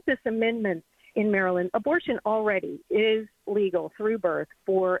without this amendment in Maryland, abortion already is legal through birth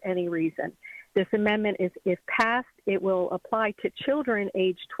for any reason. This amendment is, if passed, it will apply to children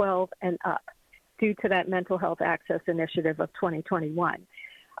age 12 and up due to that Mental Health Access Initiative of 2021.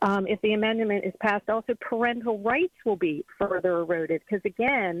 If the amendment is passed, also parental rights will be further eroded because,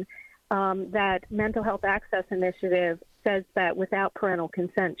 again, that Mental Health Access Initiative says that without parental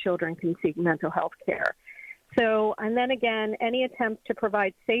consent, children can seek mental health care. So, and then again, any attempt to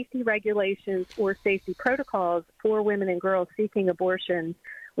provide safety regulations or safety protocols for women and girls seeking abortion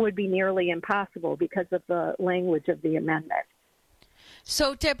would be nearly impossible because of the language of the amendment.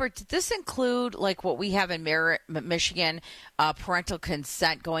 So, Deborah, did this include, like what we have in Michigan, parental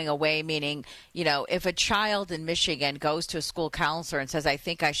consent going away, meaning, if a child in Michigan goes to a school counselor and says, I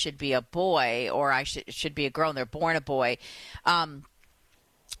think I should be a boy or I should be a girl, and they're born a boy,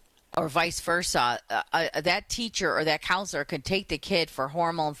 or vice versa, that teacher or that counselor can take the kid for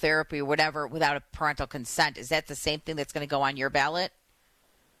hormone therapy or whatever without a parental consent. Is that the same thing that's going to go on your ballot?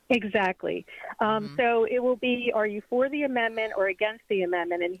 Exactly. So it will be, are you for the amendment or against the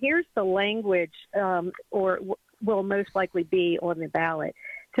amendment? And here's the language, or will most likely be on the ballot.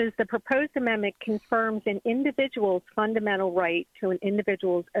 It says the proposed amendment confirms an individual's fundamental right to an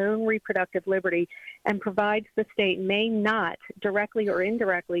individual's own reproductive liberty and provides the state may not, directly or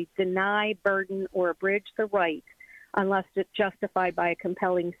indirectly, deny, burden, or abridge the right unless it's justified by a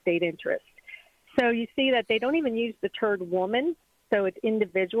compelling state interest. So you see that they don't even use the term woman. So it's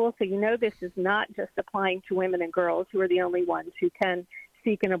individual. So this is not just applying to women and girls who are the only ones who can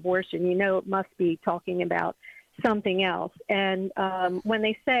seek an abortion. It must be talking about something else. And when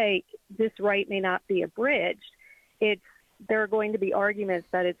they say this right may not be abridged, there are going to be arguments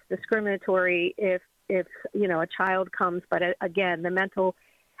that it's discriminatory if a child comes. But again, the Mental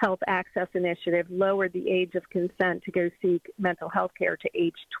Health Access Initiative lowered the age of consent to go seek mental health care to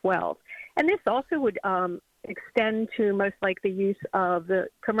age 12. And this also would extend to most like the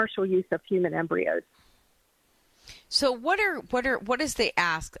commercial use of human embryos. So what is the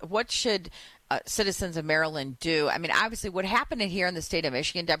ask? What should citizens of Maryland do? I mean, obviously what happened here in the state of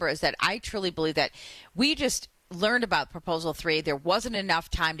Michigan, Deborah, is that I truly believe that we just learned about Proposal 3, there wasn't enough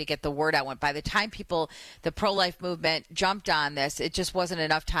time to get the word out. By the time the pro-life movement jumped on this, it just wasn't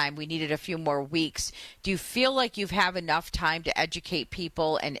enough time. We needed a few more weeks. Do you feel like you have enough time to educate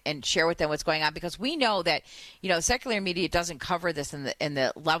people and share with them what's going on? Because we know that, secular media doesn't cover this in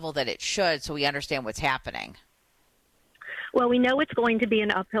the level that it should, so we understand what's happening. Well, we know it's going to be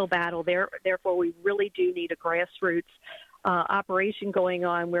an uphill battle. Therefore, we really do need a grassroots operation going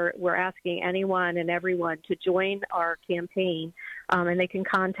on. We're asking anyone and everyone to join our campaign, and they can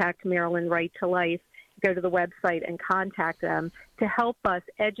contact Maryland Right to Life, go to the website and contact them to help us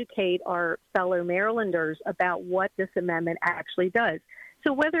educate our fellow Marylanders about what this amendment actually does.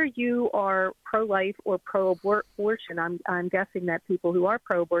 So whether you are pro-life or pro-abortion, I'm guessing that people who are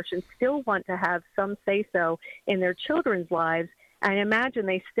pro-abortion still want to have some say-so in their children's lives, and imagine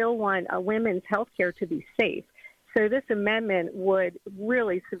they still want women's health care to be safe. So this amendment would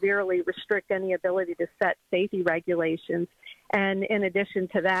really severely restrict any ability to set safety regulations. And in addition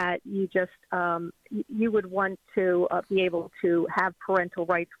to that, you would want to be able to have parental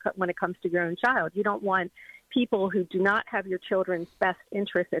rights when it comes to your own child. You don't want people who do not have your children's best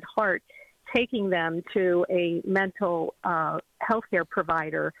interest at heart taking them to a mental health care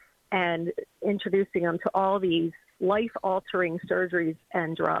provider and introducing them to all these life-altering surgeries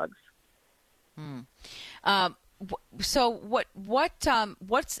and drugs. So what's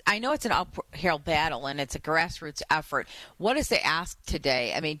I know it's an uphill battle and it's a grassroots effort. What is the ask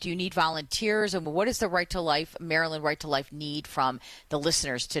today? I mean, do you need volunteers, and what does the Maryland Right to Life need from the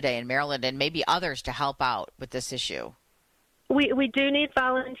listeners today in Maryland and maybe others to help out with this issue? We do need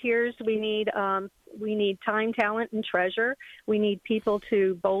volunteers. We need time, talent, and treasure. We need people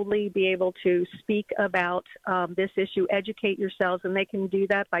to boldly be able to speak about this issue, educate yourselves, and they can do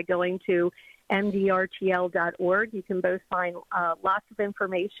that by going to mdrtl.org. You can both find lots of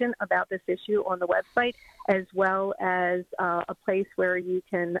information about this issue on the website, as well as a place where you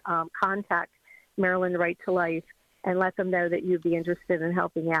can contact Maryland Right to Life and let them know that you'd be interested in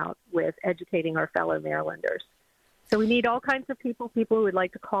helping out with educating our fellow Marylanders. So we need all kinds of people who would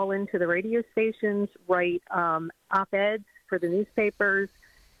like to call into the radio stations, write op-eds for the newspapers,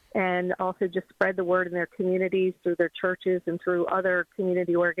 and also just spread the word in their communities through their churches and through other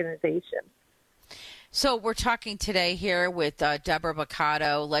community organizations. So we're talking today here with Deborah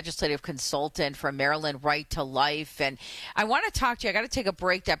Brocato, legislative consultant for Maryland Right to Life. And I want to talk to you. I got to take a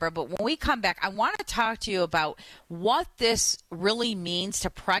break, Deborah, but when we come back, I want to talk to you about what this really means to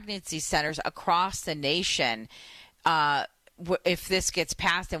pregnancy centers across the nation. If this gets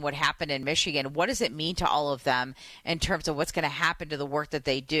passed and what happened in Michigan, what does it mean to all of them in terms of what's going to happen to the work that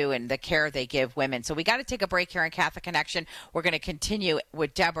they do and the care they give women? So we got to take a break here on Catholic Connection. We're going to continue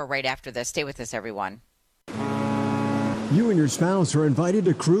with Deborah right after this. Stay with us, everyone. You and your spouse are invited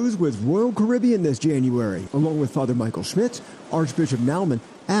to cruise with Royal Caribbean this January, along with Father Michael Schmitz, Archbishop Naumann,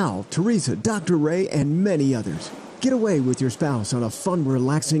 Al, Teresa, Dr. Ray, and many others. Get away with your spouse on a fun,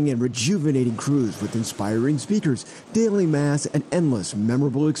 relaxing, and rejuvenating cruise with inspiring speakers, daily mass, and endless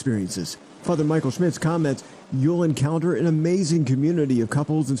memorable experiences. Father Michael Schmitz comments, you'll encounter an amazing community of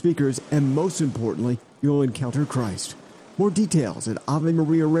couples and speakers, and most importantly, you'll encounter Christ. More details at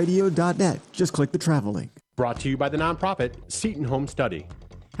AveMariaRadio.net. Just click the travel link. Brought to you by the nonprofit Seton Home Study.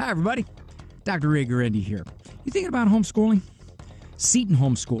 Hi, everybody. Dr. Ray Garendi here. You thinking about homeschooling? Seton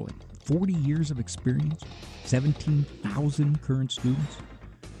Homeschooling. 40 years of experience, 17,000 current students,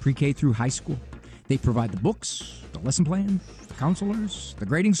 pre-K through high school. They provide the books, the lesson plan, the counselors, the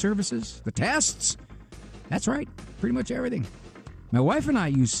grading services, the tests. That's right, pretty much everything. My wife and I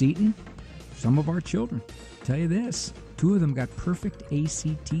use Seton. Some of our children. Tell you this, 2 of them got perfect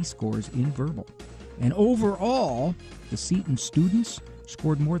ACT scores in verbal. And overall, the Seton students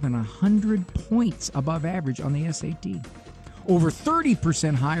scored more than 100 points above average on the SAT. Over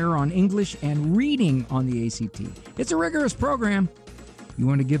 30% higher on English and reading on the ACT. It's a rigorous program. You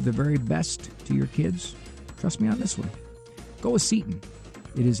want to give the very best to your kids? Trust me on this one. Go with Seton.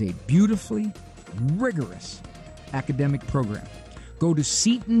 It is a beautifully rigorous academic program. Go to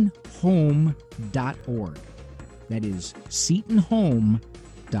SetonHome.org. That is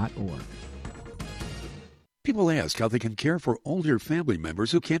SetonHome.org. People ask how they can care for older family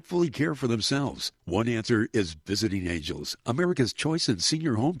members who can't fully care for themselves. One answer is Visiting Angels, America's choice in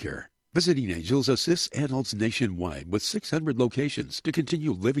senior home care. Visiting Angels assists adults nationwide with 600 locations to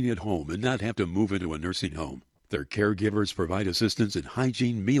continue living at home and not have to move into a nursing home. Their caregivers provide assistance in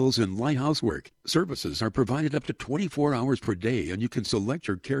hygiene, meals, and light housework. Services are provided up to 24 hours per day, and you can select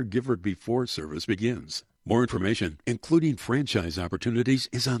your caregiver before service begins. More information, including franchise opportunities,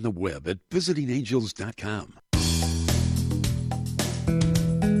 is on the web at visitingangels.com.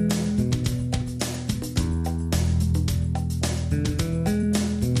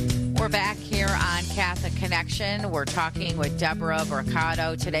 action. We're talking with Deborah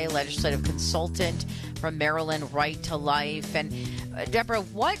Brocato today, legislative consultant from Maryland Right to Life. And Deborah,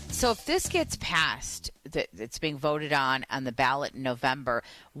 so if this gets passed, it's being voted on the ballot in November,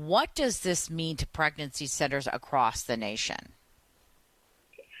 what does this mean to pregnancy centers across the nation?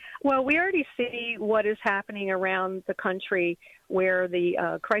 Well, we already see what is happening around the country where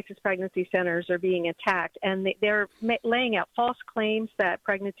the crisis pregnancy centers are being attacked, and they're laying out false claims that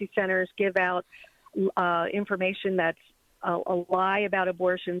pregnancy centers give out information that's a lie about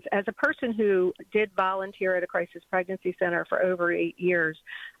abortions. As a person who did volunteer at a crisis pregnancy center for over 8 years,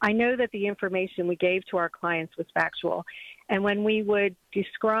 I know that the information we gave to our clients was factual. And when we would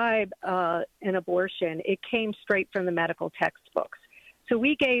describe an abortion, it came straight from the medical textbooks. So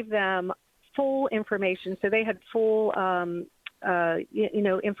we gave them full information. So they had full,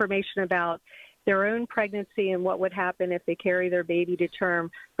 information about their own pregnancy and what would happen if they carry their baby to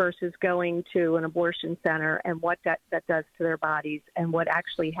term versus going to an abortion center, and what that does to their bodies and what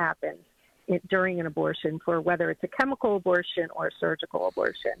actually happens during an abortion, for whether it's a chemical abortion or a surgical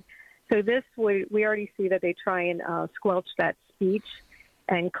abortion. So we already see that they try and squelch that speech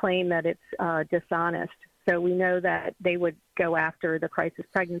and claim that it's dishonest. So we know that they would go after the crisis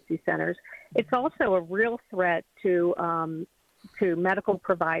pregnancy centers. It's also a real threat to medical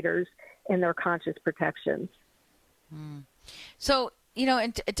providers and their conscious protections. So,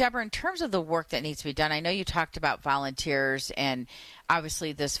 and Deborah, in terms of the work that needs to be done, I know you talked about volunteers and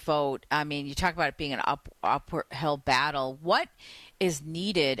obviously this vote. I mean, you talk about it being an uphill battle. What is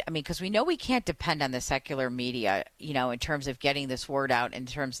needed? I mean, because we know we can't depend on the secular media, in terms of getting this word out, in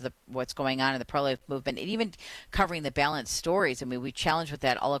terms of what's going on in the pro-life movement, and even covering the balanced stories. I mean, we challenge with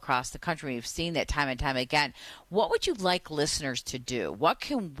that all across the country. We've seen that time and time again. What would you like listeners to do? What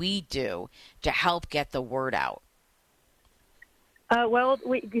can we do to help get the word out? Well,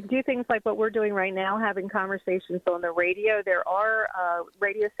 we do things like what we're doing right now, having conversations on the radio. There are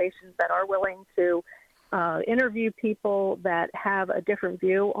radio stations that are willing to interview people that have a different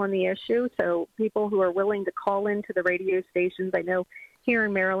view on the issue. So people who are willing to call into the radio stations. I know here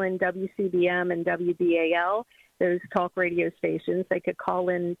in Maryland, WCBM and WBAL, those talk radio stations, they could call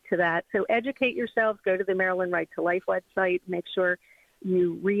in to that. So educate yourselves, go to the Maryland Right to Life website, make sure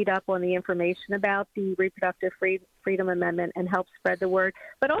you read up on the information about the Reproductive Freedom Amendment and help spread the word,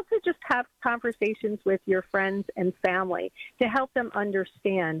 but also just have conversations with your friends and family to help them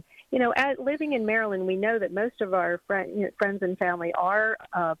understand. Living in Maryland, we know that most of our friends and family are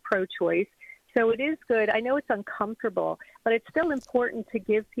pro-choice. So it is good. I know it's uncomfortable, but it's still important to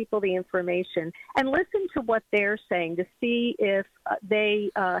give people the information and listen to what they're saying to see if they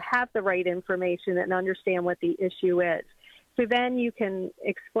have the right information and understand what the issue is. So then you can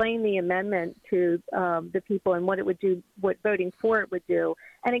explain the amendment to the people and what it would do, what voting for it would do.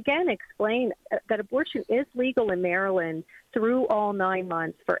 And again, explain that abortion is legal in Maryland through all 9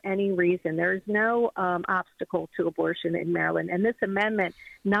 months for any reason. There is no obstacle to abortion in Maryland. And this amendment,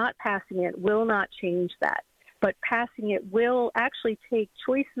 not passing it, will not change that. But passing it will actually take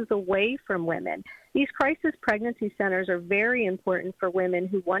choices away from women. These crisis pregnancy centers are very important for women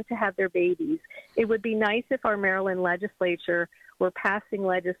who want to have their babies. It would be nice if our Maryland legislature were passing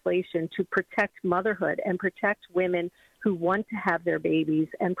legislation to protect motherhood and protect women who want to have their babies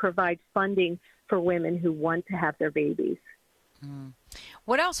and provide funding for women who want to have their babies.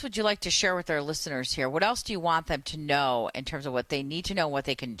 What else would you like to share with our listeners here? What else do you want them to know in terms of what they need to know, what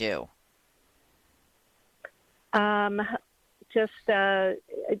they can do?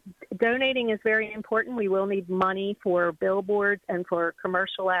 Donating is very important. We will need money for billboards and for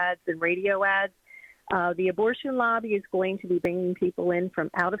commercial ads and radio ads. The abortion lobby is going to be bringing people in from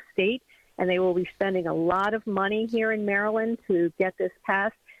out of state, and they will be spending a lot of money here in Maryland to get this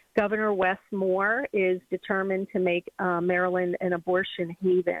passed. Governor Wes Moore is determined to make Maryland an abortion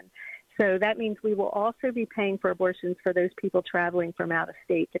haven. So that means we will also be paying for abortions for those people traveling from out of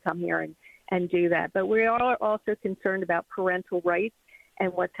state to come here and do that. But we are also concerned about parental rights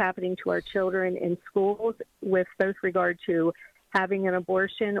and what's happening to our children in schools with both regard to having an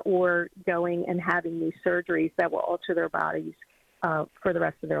abortion or going and having these surgeries that will alter their bodies for the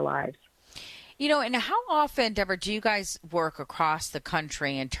rest of their lives. And how often, Deborah, do you guys work across the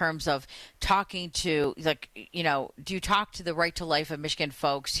country in terms of talking to, do you talk to the Right to Life of Michigan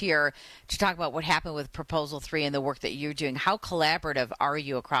folks here to talk about what happened with Proposal 3 and the work that you're doing? How collaborative are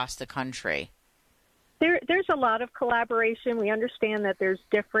you across the country? There's a lot of collaboration. We understand that there's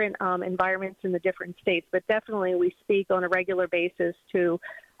different environments in the different states, but definitely we speak on a regular basis to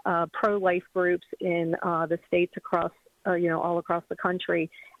pro-life groups in the states across all across the country,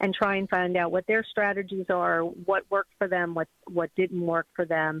 and try and find out what their strategies are, what worked for them, what didn't work for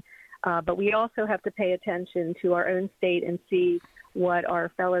them. But we also have to pay attention to our own state and see what our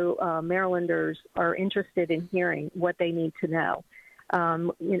fellow Marylanders are interested in hearing, what they need to know.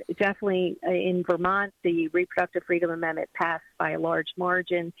 Definitely in Vermont, the Reproductive Freedom Amendment passed by a large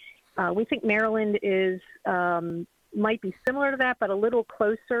margin. We think Maryland might be similar to that, but a little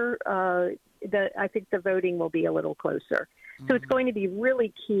closer. I think the voting will be a little closer. So it's going to be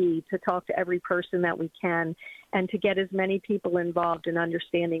really key to talk to every person that we can and to get as many people involved in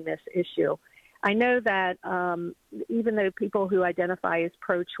understanding this issue. I know that even though people who identify as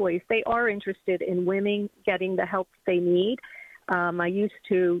pro-choice, they are interested in women getting the help they need. I used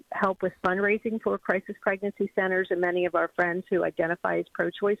to help with fundraising for crisis pregnancy centers, and many of our friends who identify as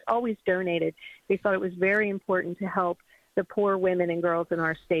pro-choice always donated. They thought it was very important to help the poor women and girls in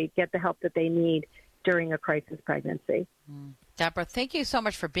our state get the help that they need during a crisis pregnancy. Deborah, thank you so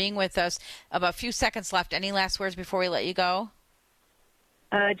much for being with us. About a few seconds left. Any last words before we let you go?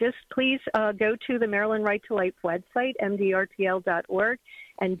 Just please go to the Maryland Right to Life website, mdrtl.org,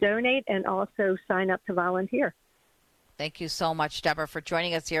 and donate and also sign up to volunteer. Thank you so much, Deborah, for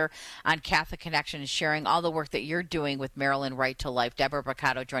joining us here on Catholic Connection and sharing all the work that you're doing with Maryland Right to Life. Deborah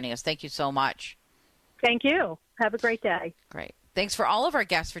Brocato joining us. Thank you so much. Thank you. Have a great day. Great. Thanks for all of our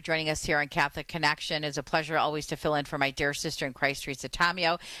guests for joining us here on Catholic Connection. It's a pleasure always to fill in for my dear sister in Christ, Teresa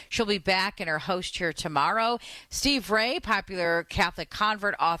Tamio. She'll be back and her host here tomorrow. Steve Ray, popular Catholic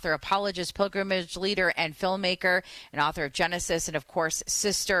convert, author, apologist, pilgrimage leader, and filmmaker, and author of Genesis. And, of course,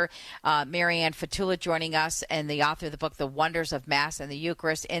 Sister Ann Fatula joining us, and the author of the book, The Wonders of Mass and the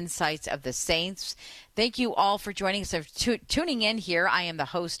Eucharist, Insights of the Saints. Thank you all for joining us, tuning in here. I am the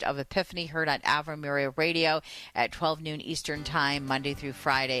host of Epiphany, heard on Ave Maria Radio at 12 noon Eastern Time, Monday through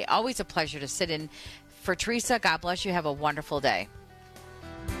Friday. Always a pleasure to sit in for Teresa. God bless you. Have a wonderful day.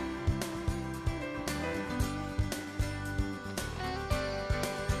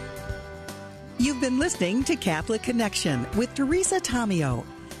 You've been listening to Catholic Connection with Teresa Tamio.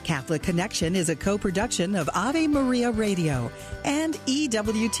 Catholic Connection is a co-production of Ave Maria Radio and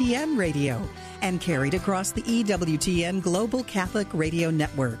EWTN Radio and carried across the EWTN Global Catholic Radio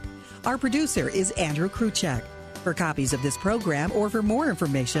Network. Our producer is Andrew Kruchek. For copies of this program or for more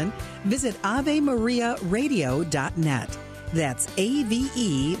information, visit AveMariaRadio.net. That's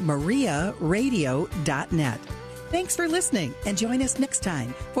AVEMariaRadio.net. Thanks for listening, and join us next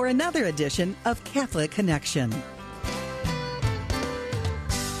time for another edition of Catholic Connection.